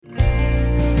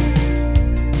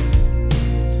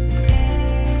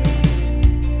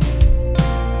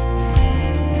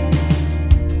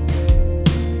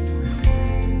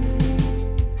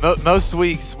Most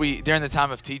weeks, during the time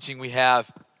of teaching, we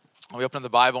open the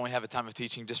Bible and we have a time of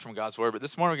teaching just from God's Word. But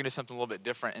this morning, we're going to do something a little bit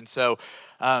different. And so,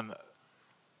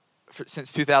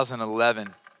 since 2011,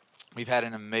 we've had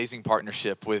an amazing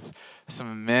partnership with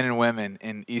some men and women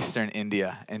in Eastern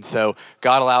India. And so,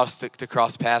 God allowed us to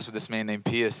cross paths with this man named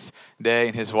Pius Day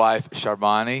and his wife,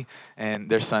 Sharbani, and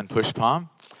their son, Pushpam.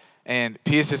 And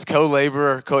Pius is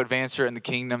co-laborer, co-advancer in the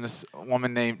kingdom, this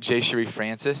woman named Jayashri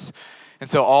Francis. And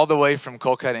so all the way from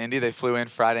Kolkata, India, they flew in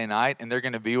Friday night, and they're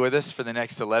going to be with us for the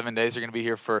next 11 days. They're going to be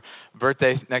here for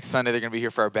birthdays. Next Sunday, they're going to be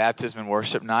here for our baptism and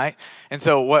worship night. And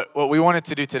so what we wanted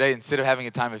to do today, instead of having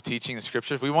a time of teaching the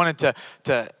scriptures, we wanted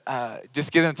to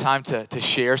just give them time to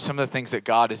share some of the things that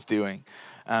God is doing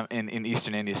in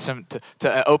Eastern India,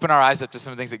 to open our eyes up to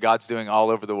some of the things that God's doing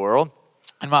all over the world.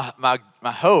 And my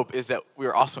hope is that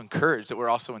we're also encouraged, that we're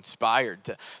also inspired,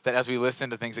 that as we listen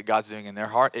to things that God's doing in their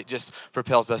heart, it just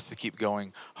propels us to keep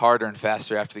going harder and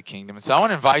faster after the kingdom. And so I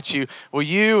want to invite you, will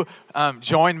you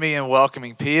join me in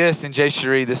welcoming Pius and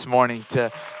Jayashri this morning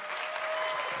to...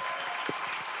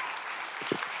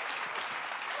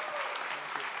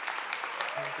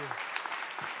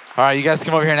 All right, you guys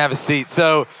come over here and have a seat.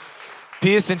 So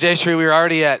Pius and Jayashri, we were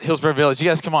already at Hillsborough Village. You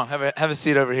guys come on, have a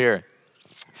seat over here.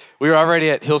 We were already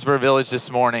at Hillsborough Village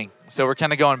this morning, so we're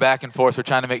kind of going back and forth. We're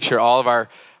trying to make sure all of our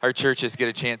churches get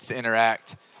a chance to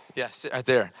interact. Yeah, sit right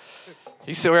there. You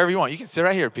can sit wherever you want. You can sit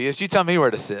right here, Pius. You tell me where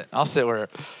to sit. I'll sit where.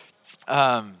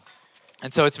 And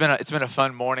so it's been a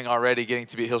fun morning already, getting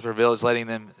to be at Hillsborough Village, letting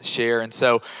them share. And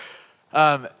so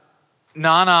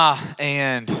Nana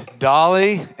and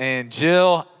Dolly and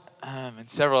Jill and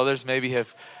several others maybe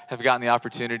have gotten the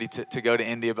opportunity to go to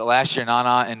India. But last year,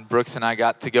 Nana and Brooks and I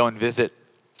got to go and visit.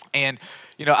 And,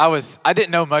 you know, I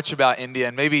didn't know much about India,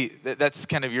 and maybe that's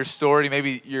kind of your story.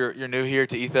 Maybe you're new here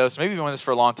to Ethos. Maybe you've been with us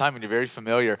for a long time and you're very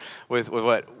familiar with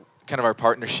what kind of our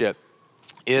partnership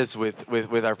is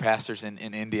with our pastors in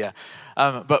India.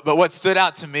 But what stood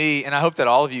out to me, and I hope that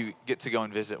all of you get to go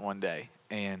and visit one day,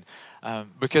 and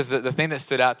because the thing that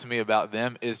stood out to me about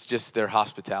them is just their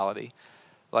hospitality.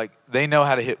 Like, they know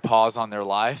how to hit pause on their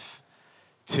life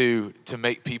to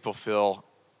make people feel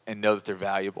and know that they're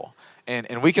valuable.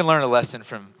 And we can learn a lesson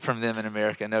from them in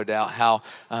America, no doubt, how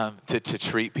to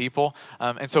treat people.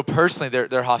 And so personally,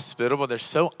 they're hospitable. They're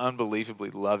so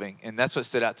unbelievably loving. And that's what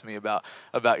stood out to me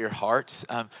about your hearts.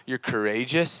 You're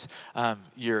courageous.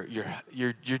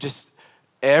 You're just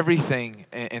everything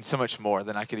and so much more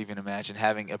than I could even imagine,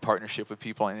 having a partnership with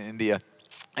people in India.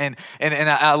 And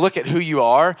I look at who you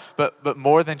are, but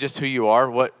more than just who you are,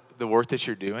 what the work that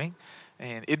you're doing.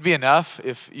 And it'd be enough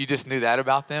if you just knew that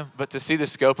about them. But to see the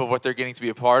scope of what they're getting to be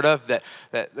a part of, that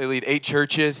they lead 8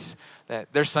 churches,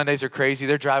 that their Sundays are crazy.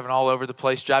 They're driving all over the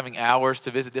place, driving hours to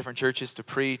visit different churches, to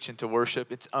preach and to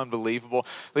worship. It's unbelievable.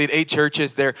 Lead 8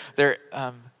 churches.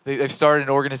 They've started an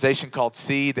organization called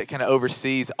Seed that kind of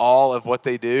oversees all of what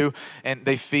they do. And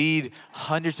they feed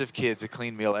hundreds of kids a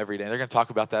clean meal every day. They're going to talk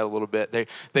about that a little bit.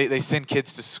 They send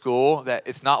kids to school. That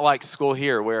it's not like school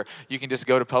here where you can just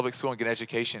go to public school and get an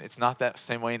education. It's not that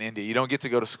same way in India. You don't get to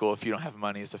go to school if you don't have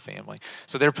money as a family.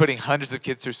 So they're putting hundreds of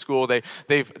kids through school. They're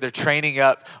training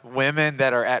up women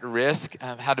that are at risk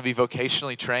how to be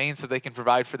vocationally trained so they can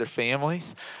provide for their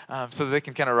families, so that they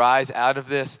can kind of rise out of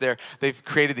this. They've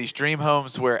created these dream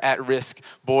homes where at-risk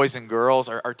boys and girls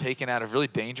are taken out of really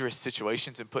dangerous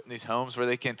situations and put in these homes where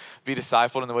they can be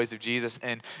discipled in the ways of Jesus.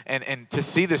 And to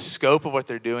see the scope of what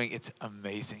they're doing, it's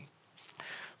amazing.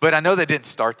 But I know they didn't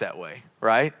start that way,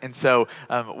 right? And so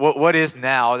what is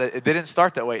now, that it didn't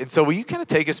start that way. And so will you kind of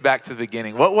take us back to the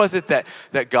beginning? What was it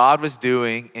that God was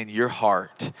doing in your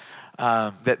heart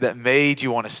that made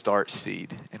you want to start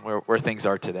Seed and where things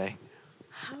are today?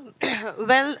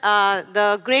 Well,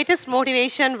 the greatest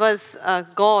motivation was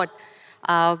God,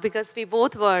 because we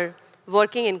both were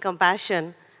working in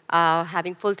compassion,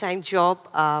 having full-time job,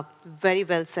 very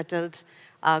well settled,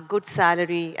 good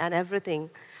salary and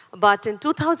everything. But in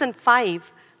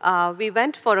 2005, we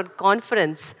went for a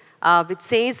conference which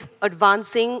says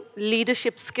Advancing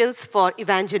Leadership Skills for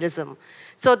Evangelism.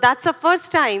 So that's the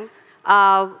first time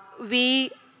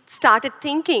we started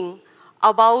thinking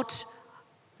about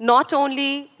not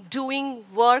only doing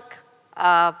work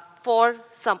for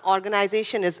some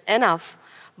organization is enough,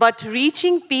 but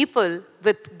reaching people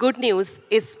with good news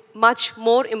is much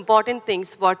more important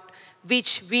things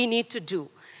which we need to do.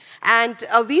 And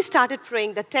we started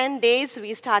praying. The 10 days,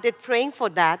 we started praying for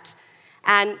that.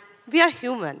 And we are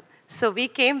human. So we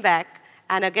came back,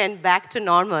 and again, back to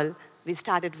normal, we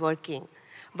started working.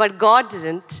 But God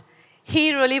didn't.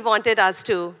 He really wanted us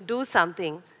to do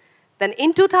something. Then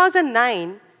in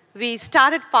 2009, we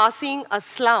started passing a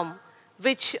slum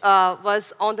which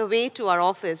was on the way to our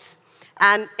office.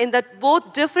 And in the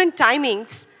both different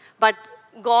timings, but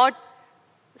God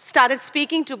started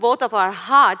speaking to both of our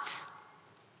hearts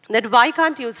that why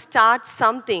can't you start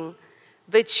something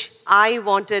which I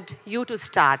wanted you to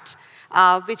start,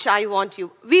 which I want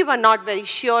you. We were not very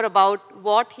sure about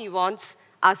what he wants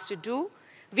us to do.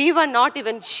 We were not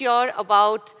even sure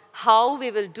about how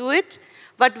we will do it.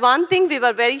 But one thing we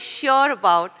were very sure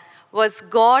about was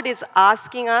God is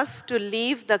asking us to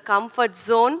leave the comfort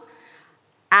zone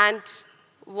and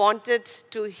wanted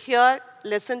to hear,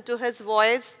 listen to his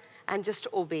voice, and just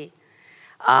obey.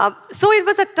 So it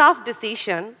was a tough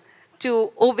decision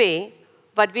to obey,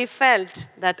 but we felt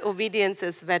that obedience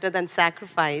is better than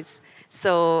sacrifice.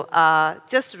 So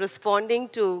just responding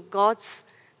to God's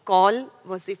call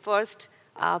was the first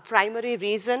primary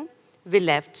reason we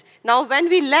left. Now, when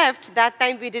we left, that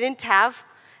time we didn't have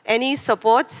any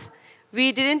supports.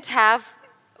 We didn't have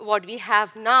what we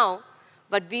have now,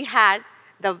 but we had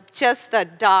just the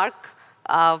dark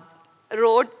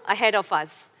road ahead of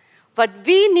us. But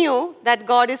we knew that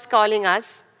God is calling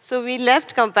us, so we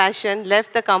left compassion,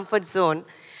 left the comfort zone,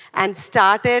 and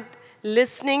started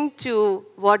listening to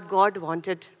what God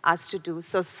wanted us to do.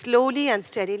 So slowly and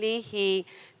steadily, he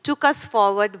took us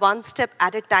forward one step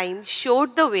at a time,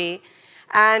 showed the way,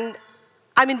 and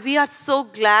I mean, we are so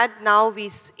glad now,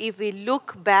 if we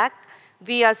look back,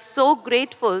 we are so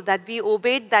grateful that we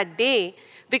obeyed that day,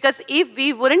 because if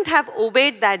we wouldn't have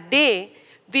obeyed that day,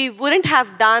 we wouldn't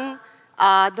have done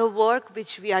the work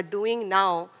which we are doing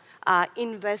now,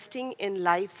 investing in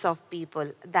lives of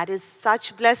people. That is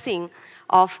such blessing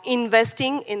of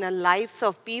investing in the lives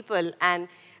of people and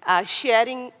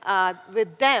sharing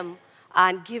with them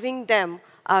and giving them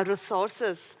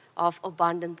resources of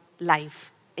abundant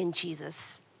life in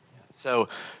Jesus. So,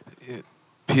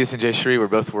 P.S. and J. Shree were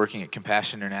both working at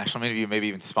Compassion International. Many of you maybe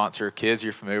even sponsor kids.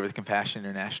 You're familiar with Compassion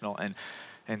International,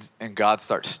 and God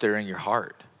starts stirring your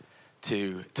heart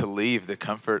to leave the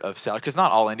comfort of salary. Because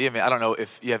not all India, I mean, I don't know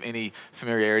if you have any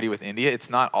familiarity with India. It's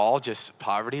not all just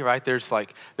poverty, right? There's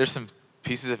some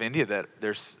pieces of India that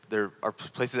there are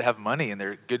places that have money and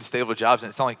they're good, stable jobs. And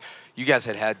it's not like you guys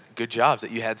had good jobs,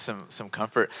 that you had some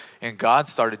comfort. And God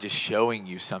started just showing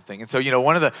you something. And so,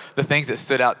 one of the things that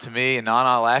stood out to me and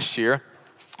Nana last year,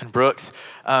 and Brooks,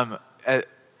 I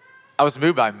was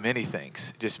moved by many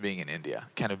things just being in India,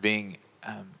 kind of being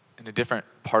in a different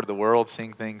part of the world,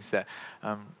 seeing things that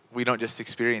we don't just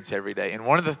experience every day. And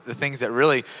one of the things that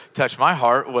really touched my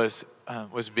heart was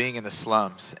being in the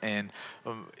slums. And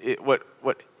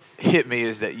what hit me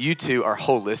is that you two are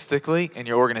holistically in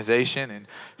your organization, and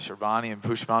Sharbani and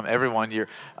Pushpam, everyone, you're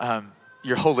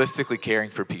holistically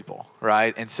caring for people,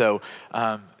 right? And so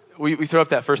we throw up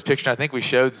that first picture. I think we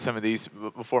showed some of these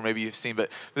before, maybe you've seen,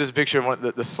 but there's a picture of one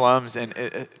of the slums,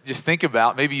 and just think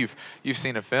about, maybe you've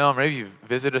seen a film, maybe you've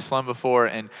visited a slum before,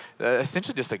 and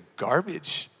essentially just a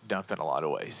garbage dump in a lot of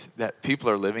ways that people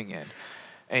are living in.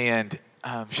 And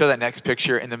show that next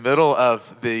picture. In the middle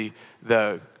of the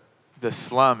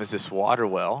slum is this water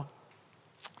well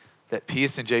that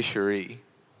P.S. and J. Shree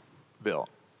built.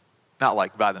 Not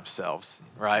like by themselves,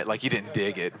 right? Like you didn't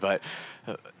dig it, but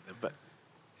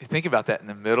think about that in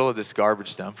the middle of this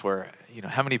garbage dump where,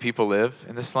 how many people live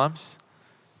in the slums?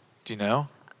 Do you know?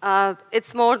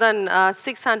 It's more than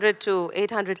 600 to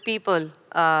 800 people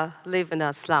live in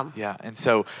a slum. Yeah, and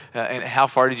so, and how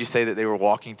far did you say that they were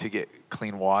walking to get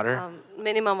clean water?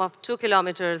 Minimum of 2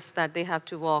 kilometers that they have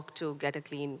to walk to get a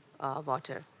clean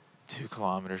water. 2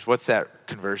 kilometers. What's that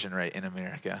conversion rate in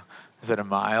America? Is that a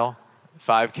mile?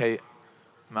 5K?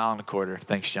 Mile and a quarter.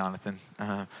 Thanks, Jonathan.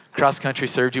 Cross country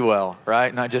served you well,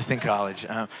 right? Not just in college.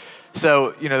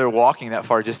 So, they're walking that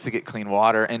far just to get clean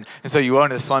water. And so you go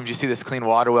into the slums, you see this clean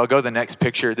water well. Go to the next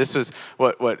picture. This was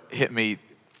what hit me,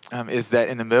 is that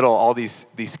in the middle, all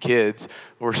these kids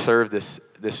were served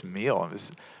this meal. It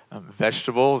was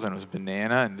vegetables, and it was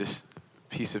banana and just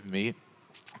a piece of meat.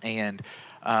 And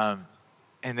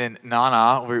then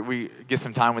Nana, we get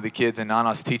some time with the kids, and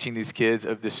Nana's teaching these kids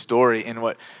of this story, and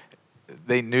what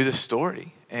they knew the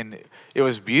story. And it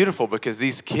was beautiful because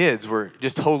these kids were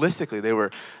just holistically,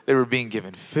 they were being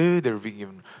given food, they were being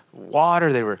given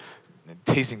water, they were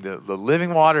tasting the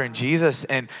living water in Jesus.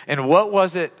 And what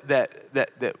was it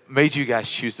that made you guys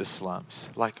choose the slums?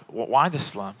 Like, why the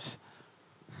slums?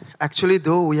 Actually,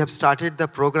 though, we have started the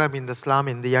program in the slum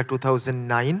in the year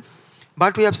 2009,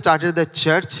 but we have started the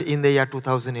church in the year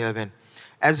 2011.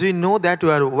 As we know that we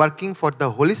are working for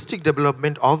the holistic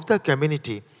development of the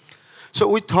community, so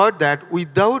we thought that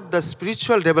without the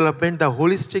spiritual development, the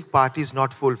holistic part is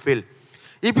not fulfilled.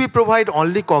 If we provide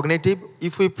only cognitive,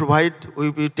 if we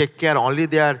take care only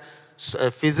their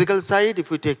physical side, if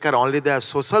we take care only the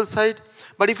social side,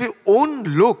 but if we only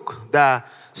look the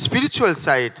spiritual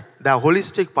side, the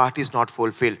holistic part is not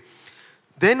fulfilled.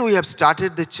 Then we have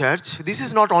started the church. This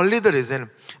is not only the reason,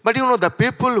 but the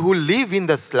people who live in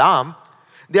the slum,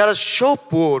 they are so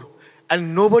poor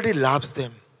and nobody loves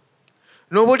them.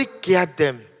 Nobody cares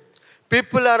them.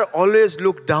 People are always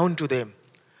look down to them.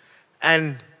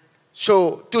 And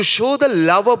so to show the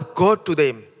love of God to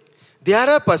them, there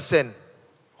are a person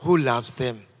who loves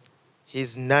them. He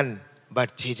is none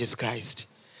but Jesus Christ.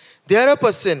 There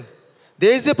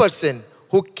is a person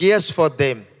who cares for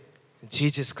them,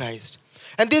 Jesus Christ.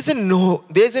 And there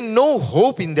is no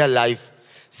hope in their life.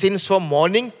 Since from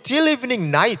morning till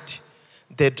evening night,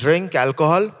 they drink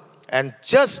alcohol and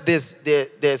just they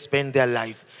spend their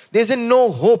life. There is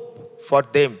no hope for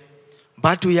them.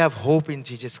 But we have hope in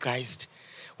Jesus Christ.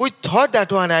 We thought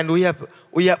that one, and we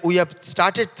have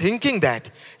started thinking that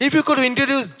if you could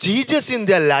introduce Jesus in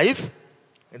their life,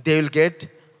 they will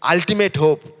get ultimate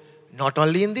hope, not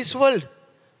only in this world,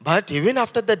 but even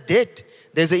after the death.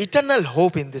 There's an eternal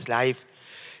hope in this life.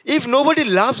 If nobody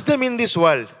loves them in this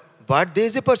world, but there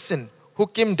is a person who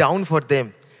came down for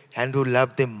them and who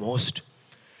loved them most.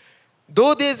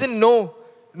 Though there is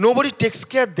nobody takes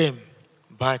care of them,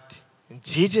 but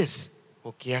Jesus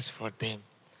who cares for them.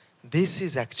 This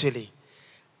is actually,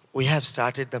 we have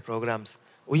started the programs,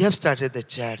 we have started the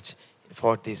church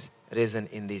for this reason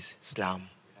in this slum.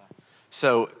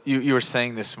 So you were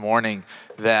saying this morning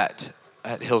that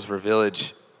at Hillsborough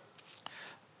Village,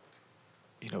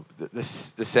 the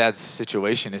sad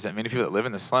situation is that many people that live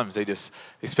in the slums, they just,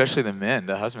 especially the men,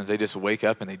 the husbands, they just wake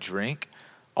up and they drink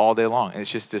all day long. And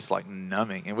it's just this like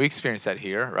numbing. And we experience that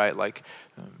here, right? Like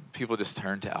people just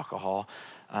turn to alcohol.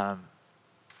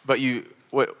 But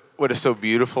what is so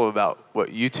beautiful about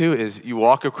what you do is you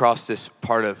walk across this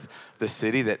part of the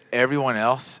city that everyone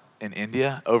else in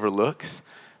India overlooks.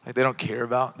 Like they don't care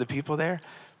about the people there,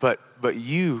 but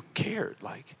you cared,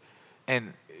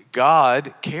 and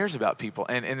God cares about people.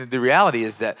 And the reality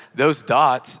is that those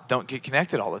dots don't get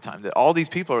connected all the time. That all these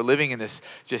people are living in this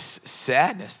just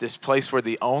sadness, this place where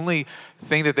the only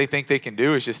thing that they think they can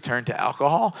do is just turn to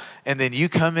alcohol. And then you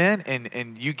come in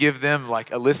and you give them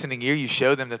like a listening ear. You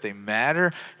show them that they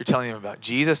matter. You're telling them about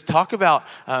Jesus. Tell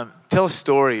a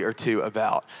story or two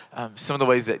about some of the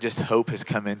ways that just hope has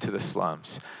come into the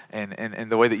slums and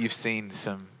the way that you've seen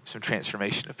some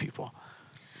transformation of people.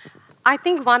 I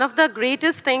think one of the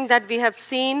greatest things that we have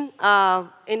seen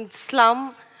in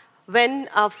slum when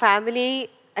a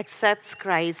family accepts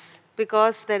Christ,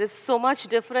 because there is so much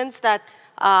difference that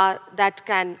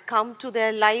can come to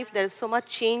their life. There is so much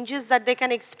changes that they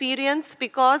can experience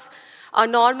because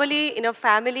normally in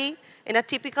a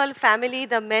typical family,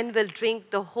 the men will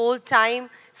drink the whole time,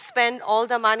 spend all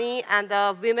the money, and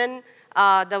the women,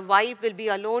 the wife will be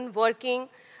alone working.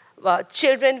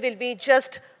 Children will be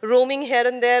just roaming here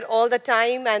and there all the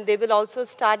time, and they will also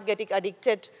start getting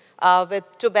addicted with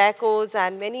tobaccos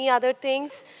and many other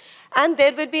things. And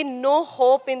there will be no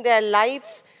hope in their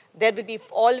lives. There will be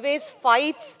always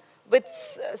fights with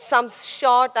some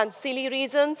short and silly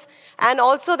reasons. And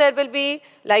also there will be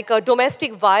like a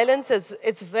domestic violence.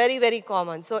 It's very, very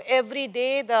common. So every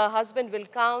day the husband will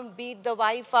come, beat the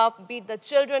wife up, beat the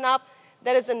children up.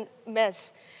 There is a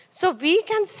mess. So we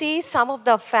can see some of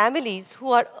the families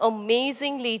who are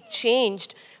amazingly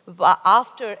changed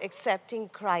after accepting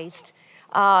Christ.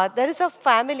 There is a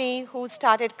family who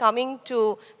started coming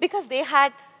to, because they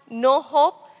had no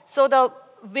hope. So the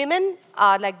women,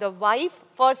 like the wife,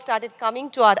 first started coming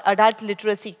to our adult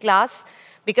literacy class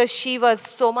because she was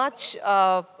so much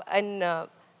in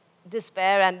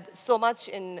despair and so much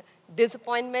in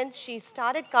disappointment. She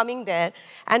started coming there,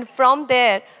 and from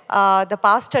there the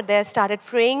pastor there started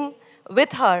praying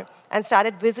with her and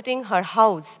started visiting her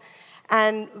house.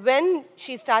 And when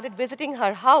she started visiting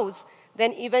her house,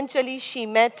 then eventually she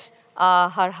met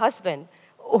her husband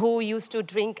who used to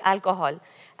drink alcohol.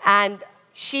 And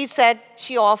she said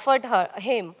she offered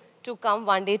him to come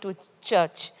one day to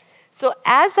church. So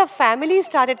as a family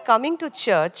started coming to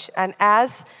church and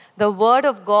as the word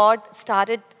of God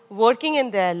started working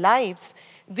in their lives,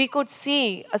 we could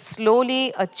see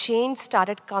slowly a change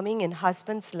started coming in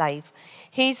husband's life.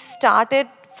 He started,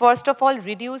 first of all,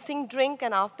 reducing drink,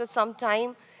 and after some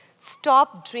time,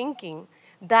 stopped drinking.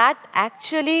 That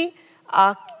actually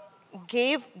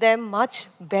gave them much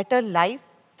better life,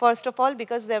 first of all,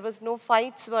 because there was no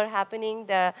fights were happening.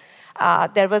 There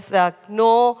was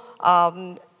no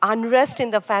unrest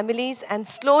in the families. And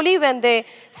slowly when they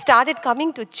started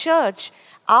coming to church,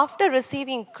 after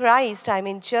receiving Christ,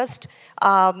 just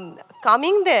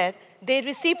coming there, They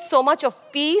received so much of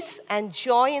peace and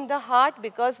joy in the heart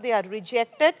because they are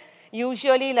rejected.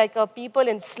 Usually, like people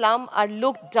in slum are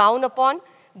looked down upon.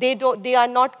 They are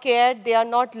not cared, they are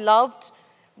not loved.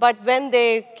 But when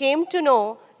they came to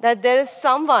know that there is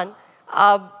someone,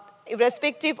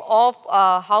 irrespective of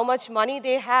how much money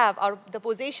they have or the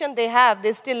position they have,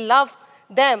 they still love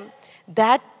them,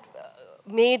 that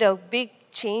made a big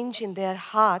change in their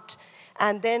heart.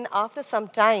 And then after some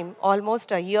time,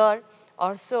 almost a year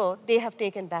or so, they have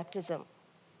taken baptism.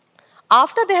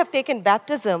 After they have taken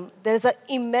baptism, there is an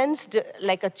immense,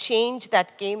 like a change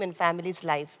that came in family's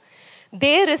life.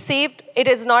 They received, it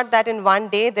is not that in one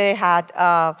day they had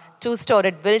a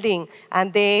two-storied building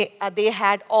and they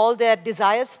had all their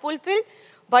desires fulfilled,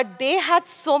 but they had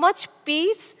so much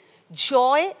peace,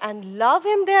 joy, and love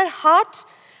in their heart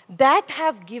that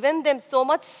have given them so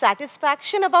much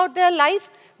satisfaction about their life,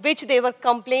 which they were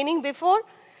complaining before.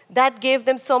 That gave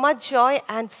them so much joy,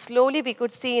 and slowly we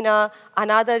could see in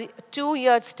another 2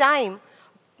 years' time,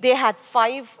 they had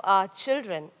 5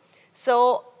 children.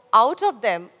 So out of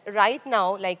them, right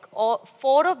now, like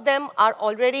 4 of them are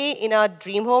already in a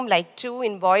dream home, like 2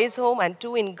 in boys' home and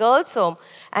 2 in girls' home,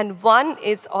 and 1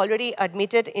 is already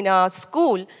admitted in a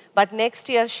school, but next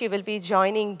year she will be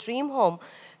joining dream home.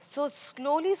 So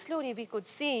slowly, we could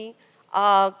see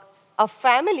a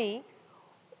family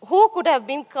who could have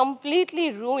been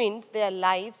completely ruined their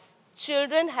lives.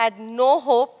 Children had no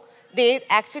hope. They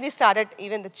actually started,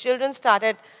 even the children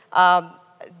started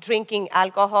drinking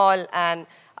alcohol and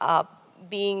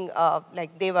being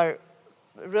like they were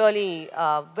really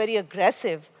very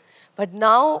aggressive. But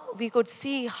now we could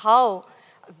see how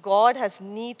God has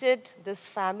knitted this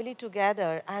family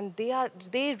together, and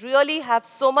they really have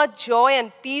so much joy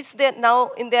and peace there now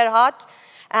in their heart.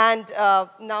 And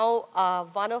now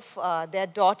one of their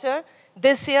daughter,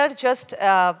 this year, just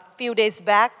a few days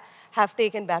back, have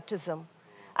taken baptism.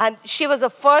 And she was the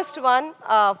first one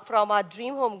from our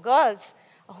Dream Home girls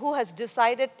who has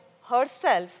decided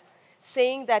herself,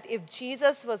 saying that if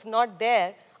Jesus was not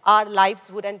there, our lives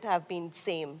wouldn't have been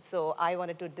same. So I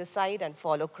wanted to decide and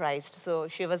follow Christ. So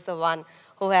she was the one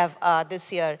who have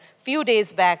this year, few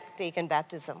days back, taken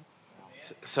baptism.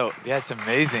 So yeah, it's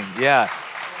amazing. Yeah.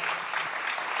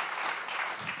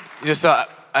 So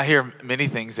I hear many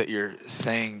things that you're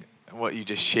saying, what you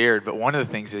just shared, but one of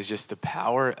the things is just the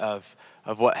power of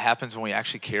what happens when we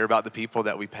actually care about the people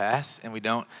that we pass, and we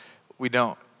don't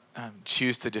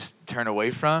choose to just turn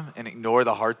away from and ignore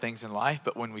the hard things in life,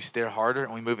 but when we stare harder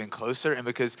and we move in closer, and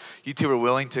because you two are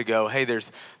willing to go, hey,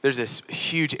 there's this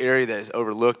huge area that is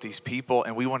overlooked, these people,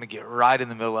 and we want to get right in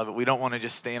the middle of it. We don't want to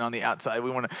just stand on the outside.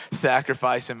 We want to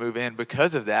sacrifice and move in.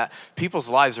 Because of that, people's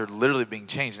lives are literally being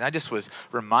changed. And I just was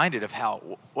reminded of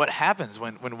what happens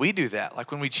when we do that.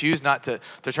 Like when we choose not to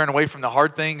turn away from the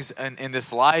hard things in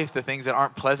this life, the things that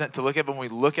aren't pleasant to look at, but when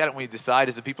we look at it and we decide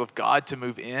as a people of God to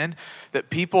move in, that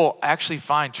people actually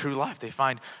find true life. They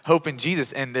find hope in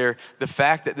Jesus. And the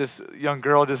fact that this young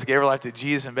girl just gave her life to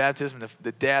Jesus in baptism,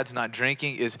 the dad's not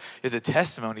drinking, is a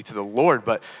testimony to the Lord,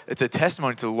 but it's a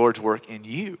testimony to the Lord's work in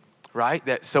you, right?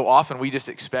 That so often we just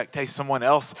expect, hey, someone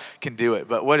else can do it.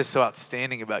 But what is so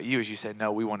outstanding about you is you said,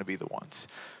 no, we want to be the ones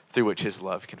through which his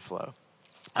love can flow.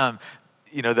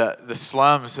 The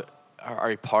slums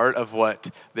are a part of what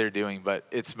they're doing, but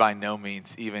it's by no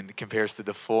means even compares to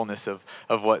the fullness of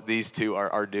what these two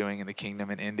are doing in the kingdom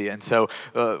in India. And so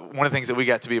one of the things that we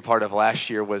got to be a part of last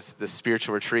year was the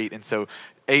spiritual retreat. And so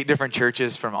 8 different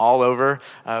churches from all over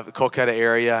the Kolkata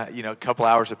area, a couple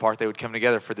hours apart, they would come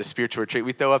together for the spiritual retreat.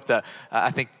 We throw up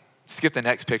skip the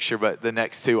next picture, but the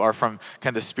next 2 are from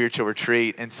kind of the spiritual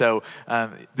retreat. And so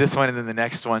this one and then the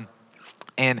next one.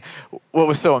 And what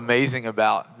was so amazing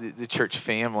about the church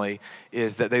family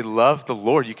is that they loved the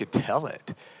Lord. You could tell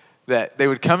it. That they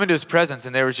would come into his presence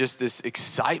and there was just this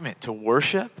excitement to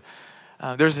worship.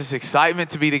 There's this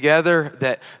excitement to be together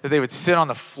that they would sit on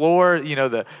the floor.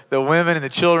 The women and the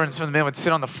children, some of the men would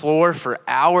sit on the floor for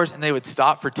hours and they would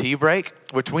stop for tea break,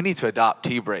 which we need to adopt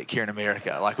tea break here in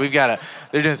America. Like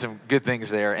they're doing some good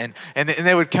things there. And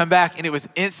they would come back and it was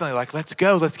instantly like, let's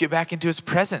go, let's get back into his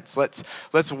presence. Let's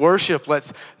worship.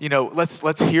 Let's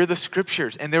hear the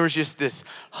scriptures. And there was just this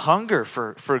hunger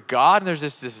for God, and there's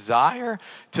this desire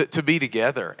to be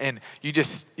together. And you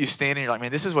stand and you're like,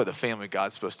 man, this is what the family of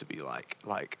God's supposed to be like.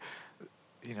 Like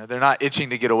they're not itching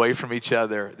to get away from each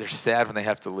other. They're sad when they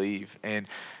have to leave. And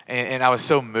I was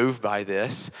so moved by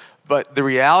this. But the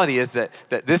reality is that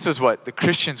this is what the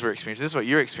Christians were experiencing. This is what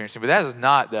you're experiencing. But that is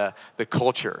not the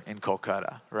culture in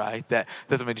Kolkata, right? That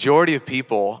the majority of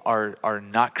people are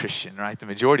not Christian, right? The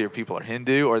majority of people are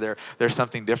Hindu or they're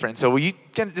something different. So will you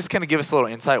just kind of give us a little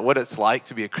insight what it's like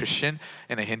to be a Christian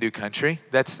in a Hindu country?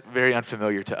 That's very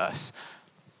unfamiliar to us.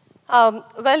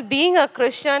 Well, being a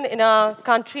Christian in a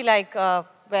country like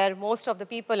where most of the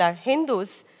people are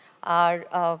Hindus,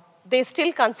 they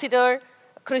still consider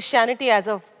Christians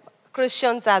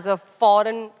as a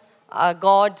foreign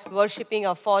god, worshipping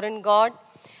a foreign god.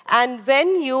 And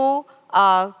when you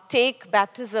take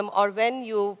baptism or when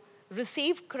you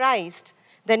receive Christ,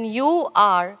 then you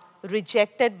are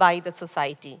rejected by the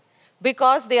society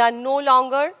because they are no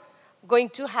longer going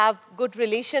to have good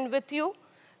relation with you.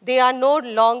 They are no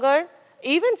longer,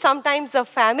 even sometimes the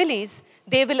families,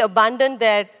 they will abandon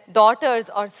their daughters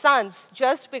or sons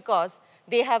just because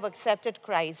they have accepted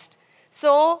Christ.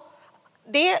 So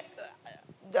they,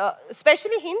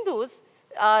 especially Hindus,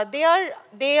 they are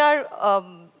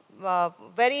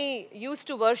very used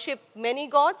to worship many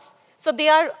gods. So they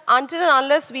are, until and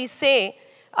unless we say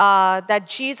that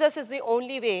Jesus is the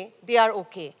only way, they are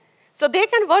okay. So they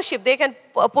can worship, they can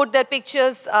put their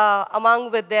pictures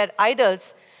among with their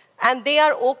idols, and they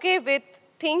are okay with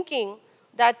thinking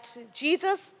that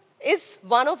Jesus is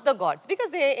one of the gods,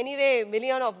 because they anyway,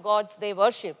 million of gods they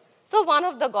worship. So one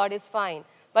of the god is fine.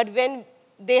 But when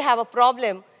they have a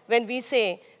problem, when we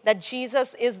say that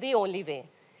Jesus is the only way.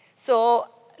 So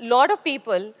a lot of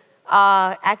people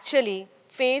actually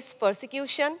face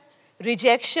persecution,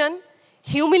 rejection,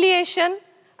 humiliation,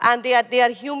 and they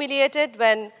are humiliated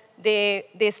when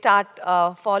they start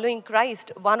following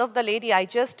Christ. One of the lady, I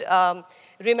just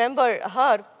remember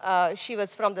her, she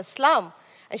was from the slum,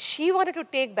 and she wanted to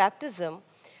take baptism,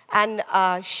 and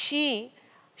she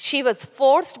was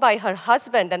forced by her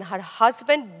husband, and her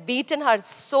husband beaten her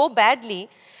so badly,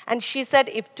 and he said,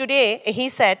 today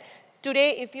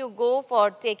if you go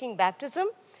for taking baptism,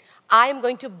 I am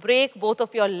going to break both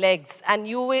of your legs, and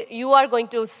you are going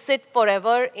to sit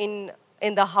forever in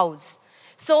the house.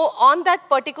 So on that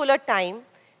particular time,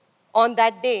 on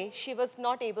that day, she was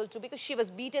not able to, because she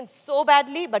was beaten so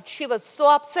badly, but she was so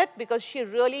upset because she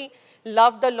really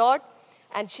loved the Lord.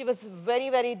 And she was very,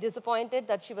 very disappointed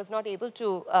that she was not able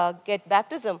to get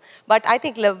baptism. But I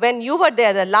think when you were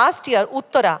there, the last year,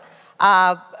 Uttara,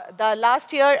 the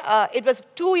last year, it was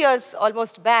 2 years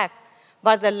almost back.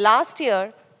 But the last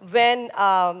year, when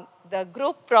the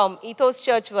group from Ethos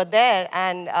Church were there,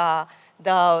 and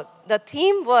the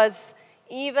theme was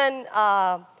even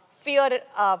fear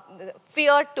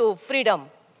to freedom.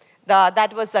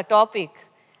 That was the topic.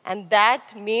 And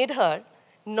that made her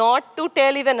not to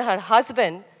tell even her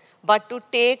husband, but to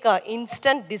take an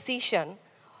instant decision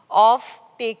of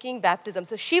taking baptism.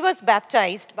 So she was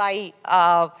baptized by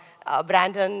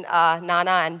Brandon,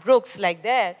 Nana, and Brooks, like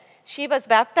there. She was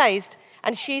baptized,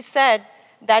 and she said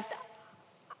that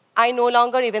I no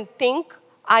longer even think,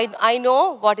 I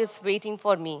know what is waiting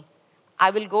for me. I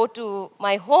will go to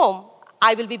my home,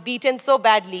 I will be beaten so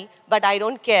badly, but I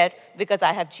don't care because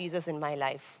I have Jesus in my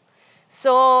life.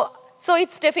 So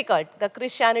it's difficult. The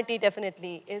Christianity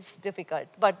definitely is difficult.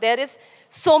 But there is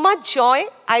so much joy.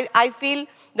 I feel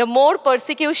the more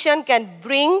persecution can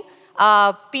bring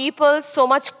people so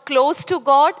much close to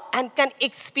God and can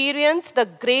experience the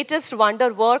greatest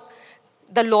wonder work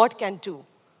the Lord can do.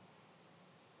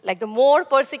 Like the more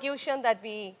persecution that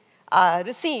we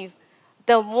receive,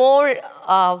 the more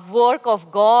work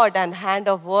of God and hand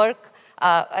of work,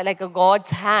 like a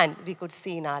God's hand, we could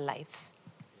see in our lives.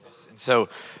 Yes. And so,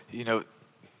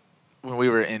 when we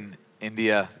were in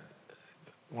India,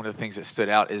 one of the things that stood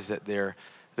out is that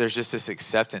there's just this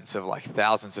acceptance of like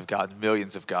thousands of gods,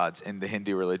 millions of gods in the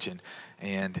Hindu religion,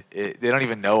 and they don't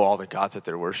even know all the gods that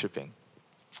they're worshiping.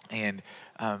 And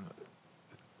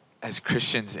as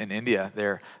Christians in India,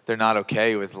 they're not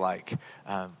okay with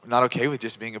not okay with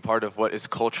just being a part of what is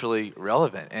culturally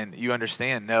relevant. And you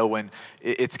understand, when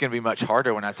it's going to be much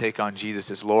harder when I take on Jesus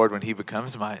as Lord, when He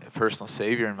becomes my personal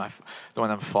Savior and the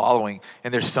one I'm following.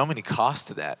 And there's so many costs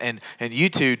to that. And you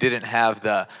two didn't have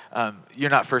you're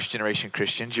not first generation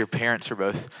Christians. Your parents were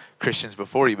both Christians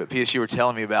before you. But P.S., you were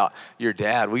telling me about your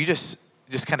dad. Will you just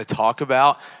kind of talk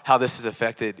about how this has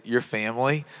affected your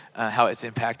family, how it's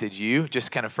impacted you,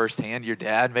 just kind of firsthand, your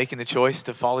dad making the choice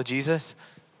to follow Jesus?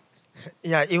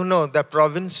 Yeah, the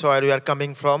province where we are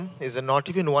coming from is not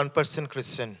even 1%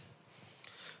 Christian.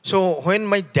 So when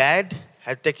my dad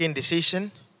had taken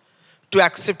decision to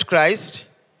accept Christ,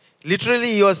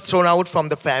 literally he was thrown out from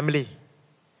the family.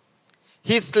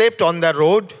 He slept on the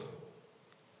road,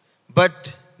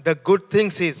 but the good thing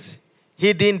is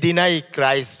he didn't deny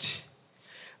Christ.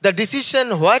 The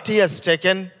decision what he has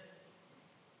taken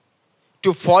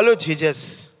to follow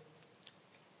Jesus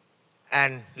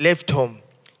and left home.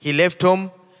 He left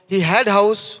home. He had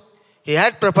house. He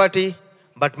had property.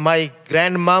 But my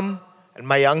grandmom and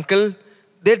my uncle,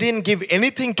 they didn't give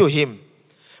anything to him.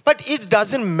 But it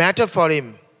doesn't matter for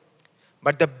him.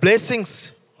 But the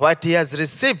blessings what he has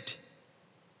received,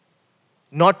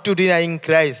 not to denying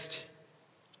Christ.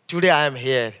 Today I am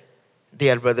here,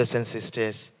 dear brothers and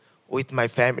sisters, with my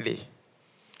family.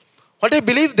 What I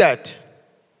believe that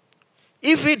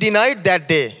if we denied that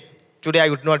day, today I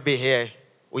would not be here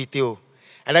with you.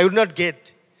 And I would not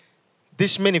get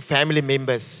this many family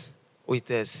members with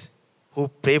us who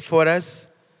pray for us,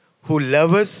 who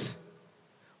love us,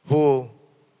 who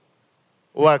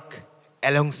work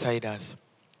alongside us.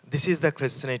 This is the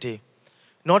Christianity.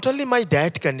 Not only my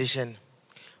diet condition,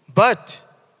 but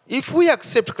if we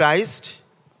accept Christ,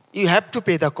 you have to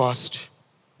pay the cost.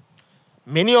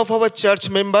 Many of our church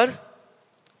members,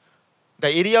 the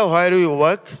area where we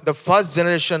work, the first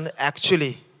generation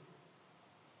actually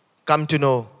come to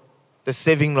know the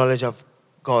saving knowledge of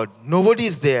God. Nobody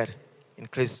is there in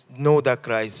Christ, know the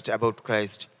Christ, about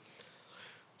Christ.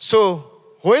 So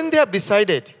when they have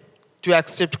decided to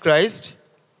accept Christ,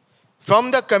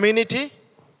 from the community,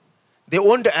 they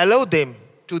won't allow them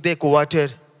to take water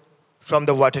from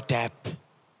the water tap.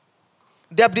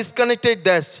 They have disconnected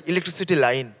the electricity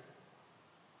line.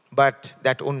 But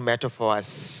that won't matter for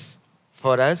us.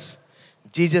 For us,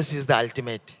 Jesus is the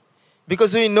ultimate.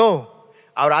 Because we know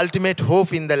our ultimate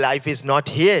hope in the life is not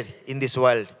here in this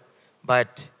world,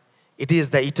 but it is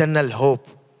the eternal hope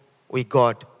we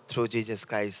got through Jesus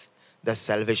Christ, the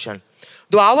salvation.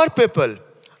 Though our people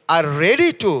are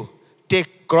ready to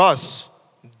take cross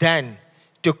than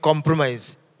to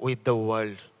compromise with the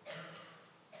world.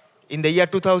 In the year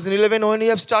 2011, when we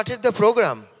have started the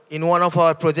program in one of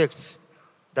our projects,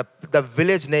 the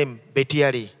village name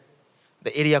Betiari,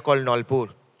 the area called Nolpur.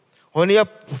 When we have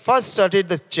first started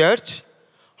the church,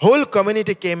 whole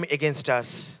community came against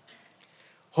us.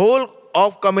 Whole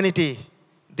of community,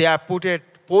 they have put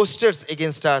posters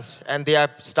against us and they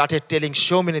have started telling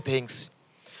so many things.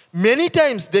 Many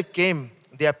times they came,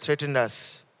 they have threatened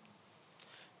us.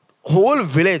 Whole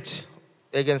village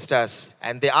against us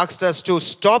and they asked us to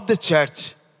stop the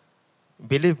church.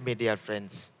 Believe me, dear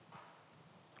friends,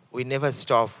 we never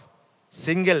stop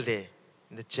single day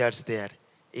in the church there,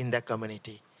 in the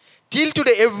community. Till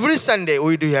today, every Sunday,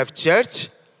 we do have church,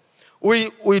 we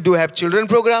do have children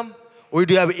program, we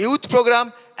do have youth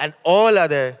program, and all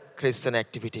other Christian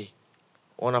activity.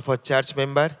 One of our church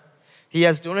member, he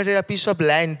has donated a piece of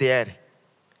land there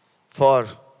for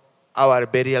our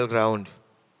burial ground.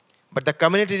 But the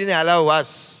community didn't allow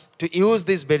us to use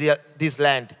this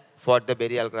land for the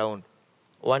burial ground.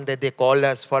 One day they called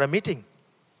us for a meeting.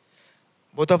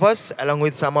 Both of us, along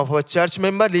with some of our church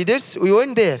member leaders, we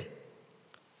went there.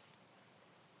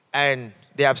 And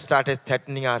they have started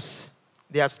threatening us.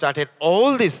 They have started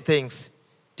all these things,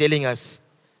 telling us.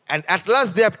 And at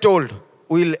last they have told,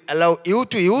 we'll allow you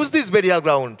to use this burial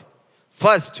ground.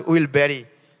 First, we'll bury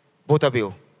both of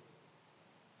you.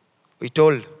 We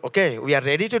told, okay, we are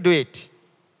ready to do it.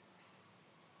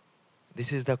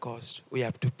 This is the cost we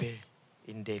have to pay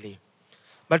in Delhi.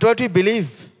 But what we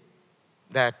believe,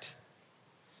 that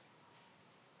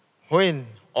when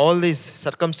all these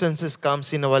circumstances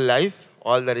comes in our life,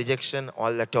 all the rejection,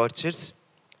 all the tortures,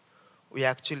 we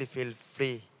actually feel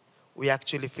free. We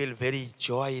actually feel very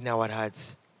joy in our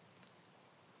hearts.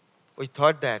 We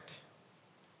thought that,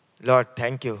 Lord,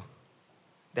 thank you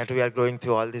that we are going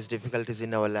through all these difficulties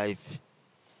in our life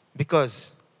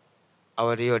because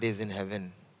our reward is in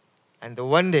heaven. And the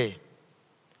one day,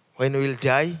 when we will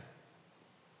die,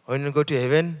 when we go to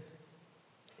heaven,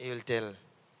 He will tell,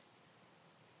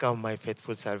 come, my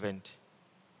faithful servant.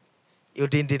 You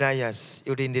didn't deny us.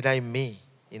 You didn't deny me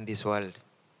in this world.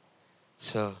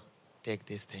 So take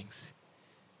these things.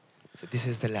 So this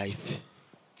is the life.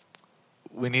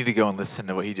 We need to go and listen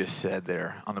to what he just said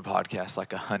there on the podcast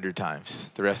like 100 times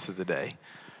the rest of the day.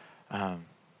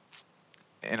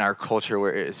 In our culture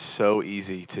where it is so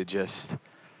easy to just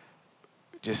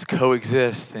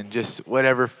coexist and just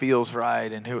whatever feels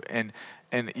right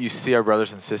and you see our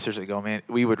brothers and sisters that go, man,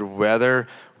 we would rather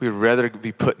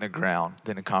be put in the ground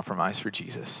than to compromise for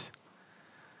Jesus.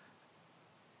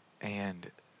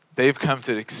 And they've come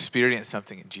to experience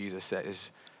something in Jesus that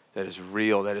is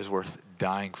real, that is worth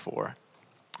dying for.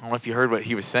 I don't know if you heard what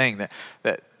he was saying,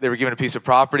 that they were given a piece of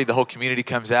property. The whole community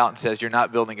comes out and says, you're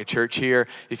not building a church here.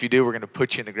 If you do, we're going to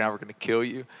put you in the ground. We're going to kill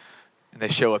you. and they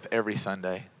show up every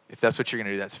Sunday. If that's what you're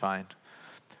going to do, that's fine.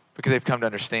 Because they've come to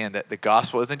understand that the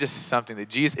gospel isn't just something that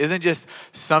Jesus isn't just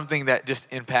something that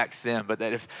just impacts them, but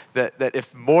that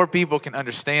if more people can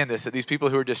understand this, that these people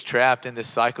who are just trapped in this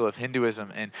cycle of Hinduism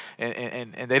and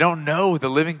they don't know the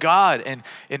living God, and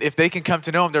if they can come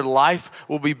to know him, their life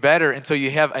will be better. And so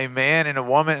you have a man and a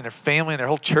woman and their family and their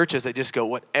whole churches that just go,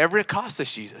 whatever it costs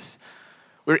us, Jesus,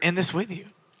 we're in this with you.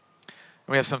 And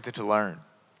we have something to learn.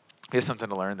 We have something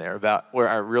to learn there about where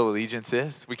our real allegiance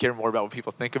is. We care more about what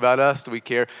people think about us. Do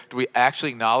we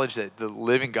actually acknowledge that the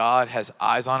living God has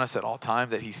eyes on us at all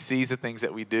times, that he sees the things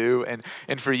that we do?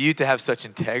 And for you to have such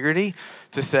integrity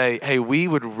to say, hey, we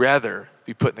would rather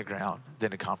be put in the ground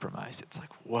than to compromise. It's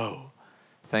like, whoa,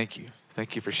 thank you.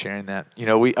 Thank you for sharing that. You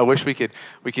know, I wish we could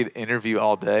interview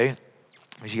all day,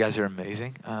 because you guys are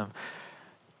amazing.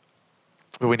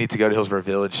 But we need to go to Hillsborough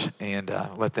Village and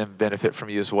let them benefit from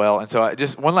you as well. And so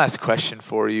just one last question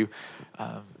for you.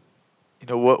 You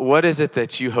know, what is it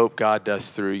that you hope God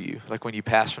does through you? Like when you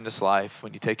pass from this life,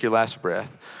 when you take your last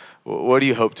breath, what do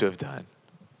you hope to have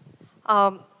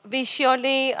done? We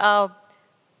surely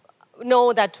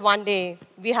know that one day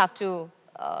we have to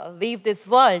leave this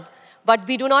world, but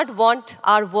we do not want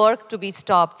our work to be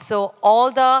stopped. So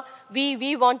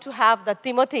we want to have the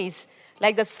Timothys,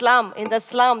 like in the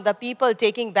slum, the people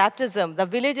taking baptism, the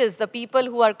villages, the people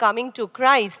who are coming to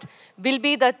Christ will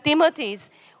be the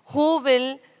Timothys who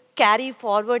will carry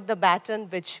forward the baton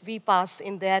which we pass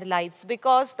in their lives.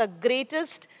 Because the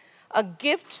greatest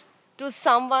gift to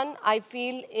someone, I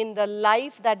feel, in the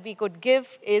life that we could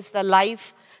give is the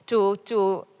life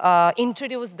to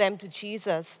introduce them to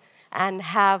Jesus and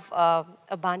have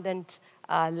abundant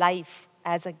life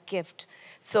as a gift.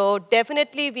 So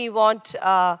definitely we want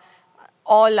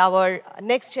all our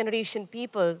next generation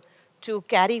people to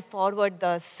carry forward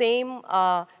the same,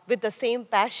 with the same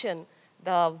passion,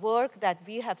 the work that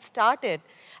we have started.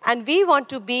 And we want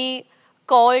to be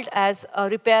called as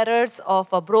repairers of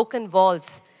broken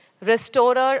walls,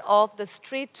 restorer of the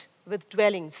street with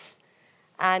dwellings.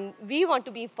 And we want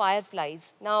to be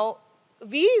fireflies. Now,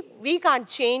 we can't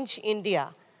change India,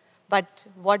 but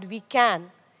what we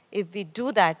can, if we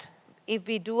do that, if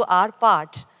we do our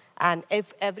part, and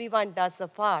if everyone does the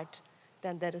part,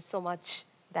 then there is so much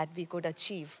that we could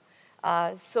achieve.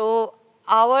 So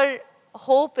our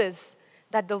hope is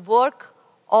that the work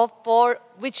for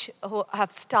which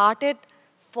have started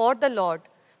for the Lord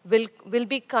will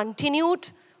be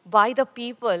continued by the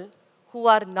people who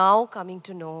are now coming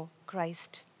to know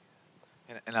Christ.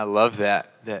 And I love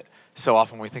that so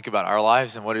often when we think about our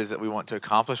lives and what it is that we want to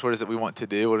accomplish, what is it we want to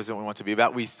do, what is it we want to be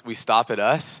about, we stop at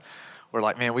us. We're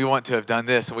like, man, we want to have done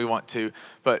this and we want to,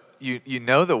 but you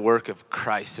know the work of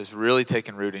Christ has really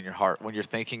taken root in your heart when you're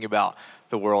thinking about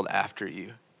the world after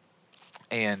you.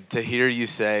 And to hear you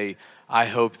say, I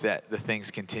hope that the things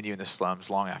continue in the slums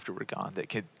long after we're gone, that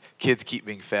kids keep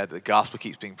being fed, that the gospel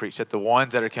keeps being preached, that the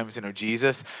ones that are coming to know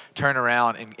Jesus turn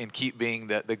around and keep being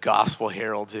the gospel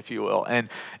heralds, if you will. And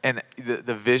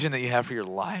the vision that you have for your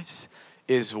lives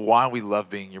is why we love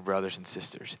being your brothers and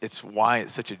sisters. It's why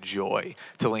it's such a joy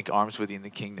to link arms with you in the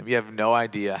kingdom. You have no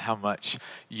idea how much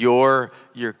your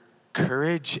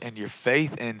courage and your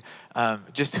faith and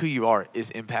just who you are is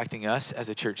impacting us as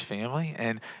a church family.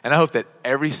 And I hope that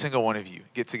every single one of you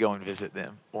get to go and visit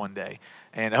them one day.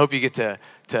 And I hope you get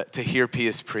to hear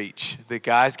Pia's preach. The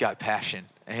guy's got passion.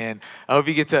 And I hope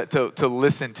you get to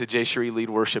listen to Jay Cherie lead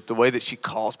worship, the way that she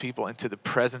calls people into the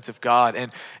presence of God.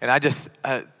 And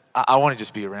I want to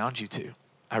just be around you too.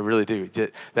 I really do.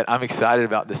 That I'm excited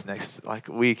about this next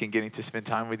week and getting to spend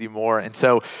time with you more. And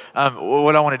so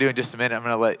what I want to do in just a minute, I'm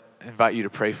going to invite you to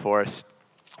pray for us.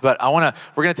 But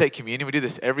we're going to take communion. We do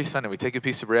this every Sunday. We take a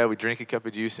piece of bread, we drink a cup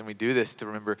of juice, and we do this to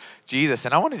remember Jesus.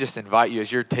 And I want to just invite you,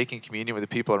 as you're taking communion with the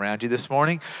people around you this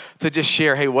morning, to just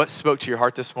share, hey, what spoke to your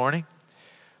heart this morning?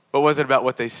 What was it about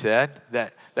what they said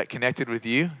that connected with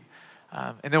you?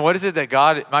 And then what is it that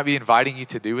God might be inviting you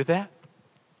to do with that?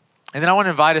 And then I want to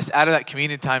invite us out of that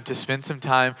communion time to spend some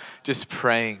time just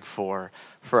praying for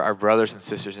our brothers and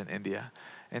sisters in India.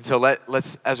 And so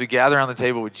let's, as we gather around the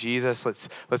table with Jesus,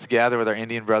 let's gather with our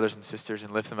Indian brothers and sisters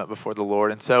and lift them up before the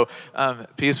Lord. And so,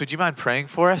 Pius, would you mind praying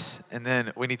for us? And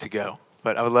then we need to go.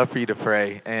 But I would love for you to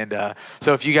pray. And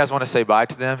so if you guys want to say bye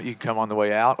to them, you can come on the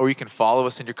way out, or you can follow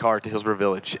us in your car to Hillsborough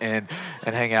Village and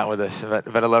hang out with us. But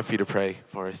I'd love for you to pray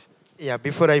for us. Yeah,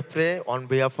 before I pray, on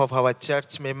behalf of our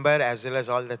church member as well as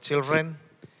all the children,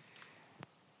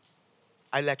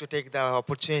 I'd like to take the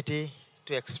opportunity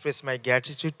to express my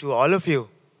gratitude to all of you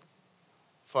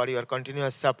for your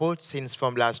continuous support since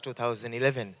from last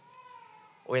 2011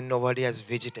 when nobody has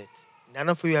visited. None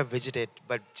of you have visited,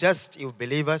 but just you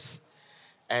believe us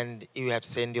and you have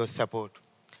sent your support.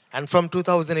 And from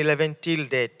 2011 till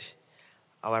date,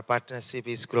 our partnership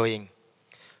is growing.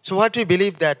 So what we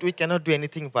believe that we cannot do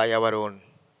anything by our own.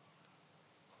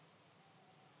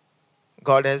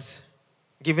 God has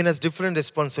given us different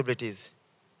responsibilities,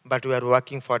 but we are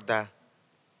working for the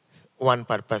one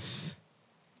purpose.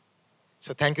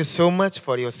 So thank you so much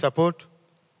for your support,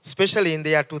 especially in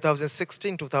the year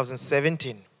 2016,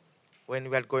 2017, when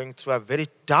we are going through a very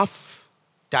tough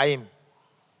time.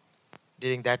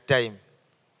 During that time,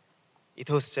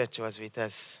 Ethos Church was with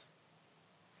us.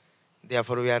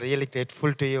 Therefore, we are really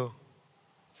grateful to you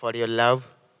for your love,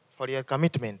 for your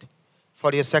commitment,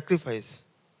 for your sacrifice,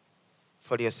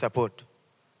 for your support,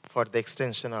 for the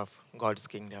extension of God's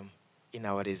kingdom in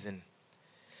our region.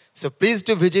 So please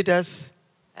do visit us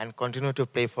and continue to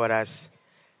pray for us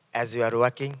as we are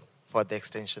working for the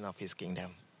extension of His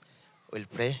kingdom. We'll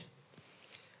pray.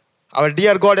 Our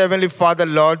dear God, Heavenly Father,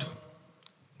 Lord,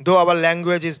 though our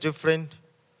language is different,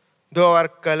 though our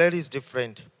color is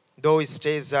different, though it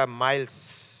stays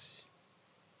miles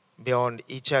beyond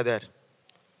each other,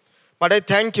 but I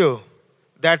thank you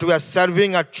that we are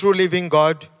serving a true living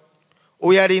God.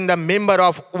 We are in the member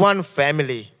of one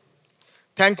family.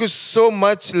 Thank you so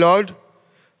much, Lord,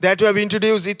 that you have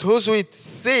introduced Ethos with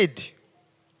seed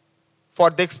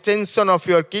for the extension of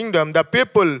your kingdom. The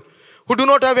people who do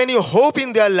not have any hope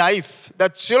in their life, the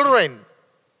children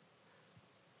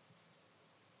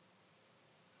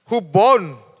who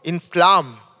born in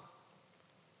slum,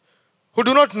 who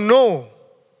do not know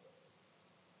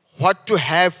what to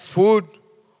have food,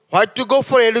 what to go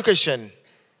for education.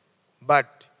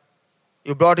 But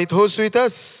you brought Ethos with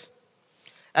us.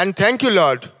 And thank you,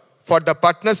 Lord, for the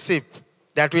partnership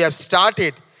that we have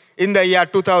started in the year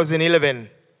 2011.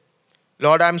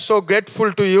 Lord, I'm so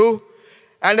grateful to you,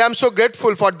 and I'm so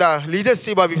grateful for the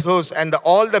leadership of Ethos and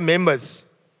all the members,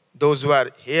 those who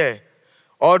are here,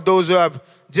 or those who have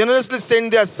generously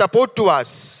sent their support to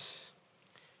us.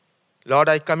 Lord,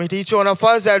 I commit each one of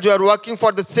us as we are working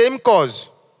for the same cause.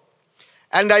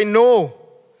 And I know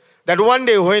that one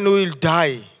day when we will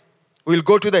die, we will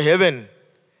go to the heaven,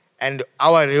 and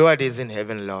our reward is in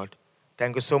heaven, Lord.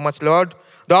 Thank you so much, Lord.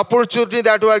 The opportunity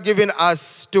that you are giving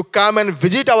us to come and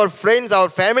visit our friends, our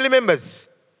family members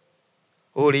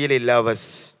who really love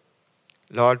us.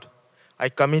 Lord, I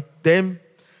commit them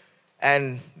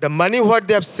and the money what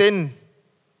they have sent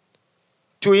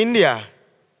to India,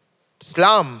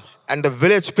 slum and the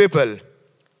village people,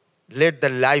 let the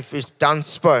life is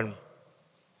transferred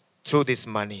through this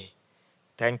money.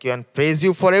 Thank you and praise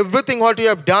you for everything what you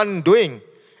have done, doing,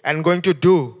 and going to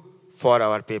do for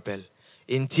our people.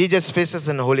 In Jesus' precious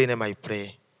and holy name I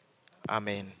pray.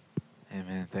 Amen.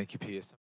 Amen. Thank you, P.S.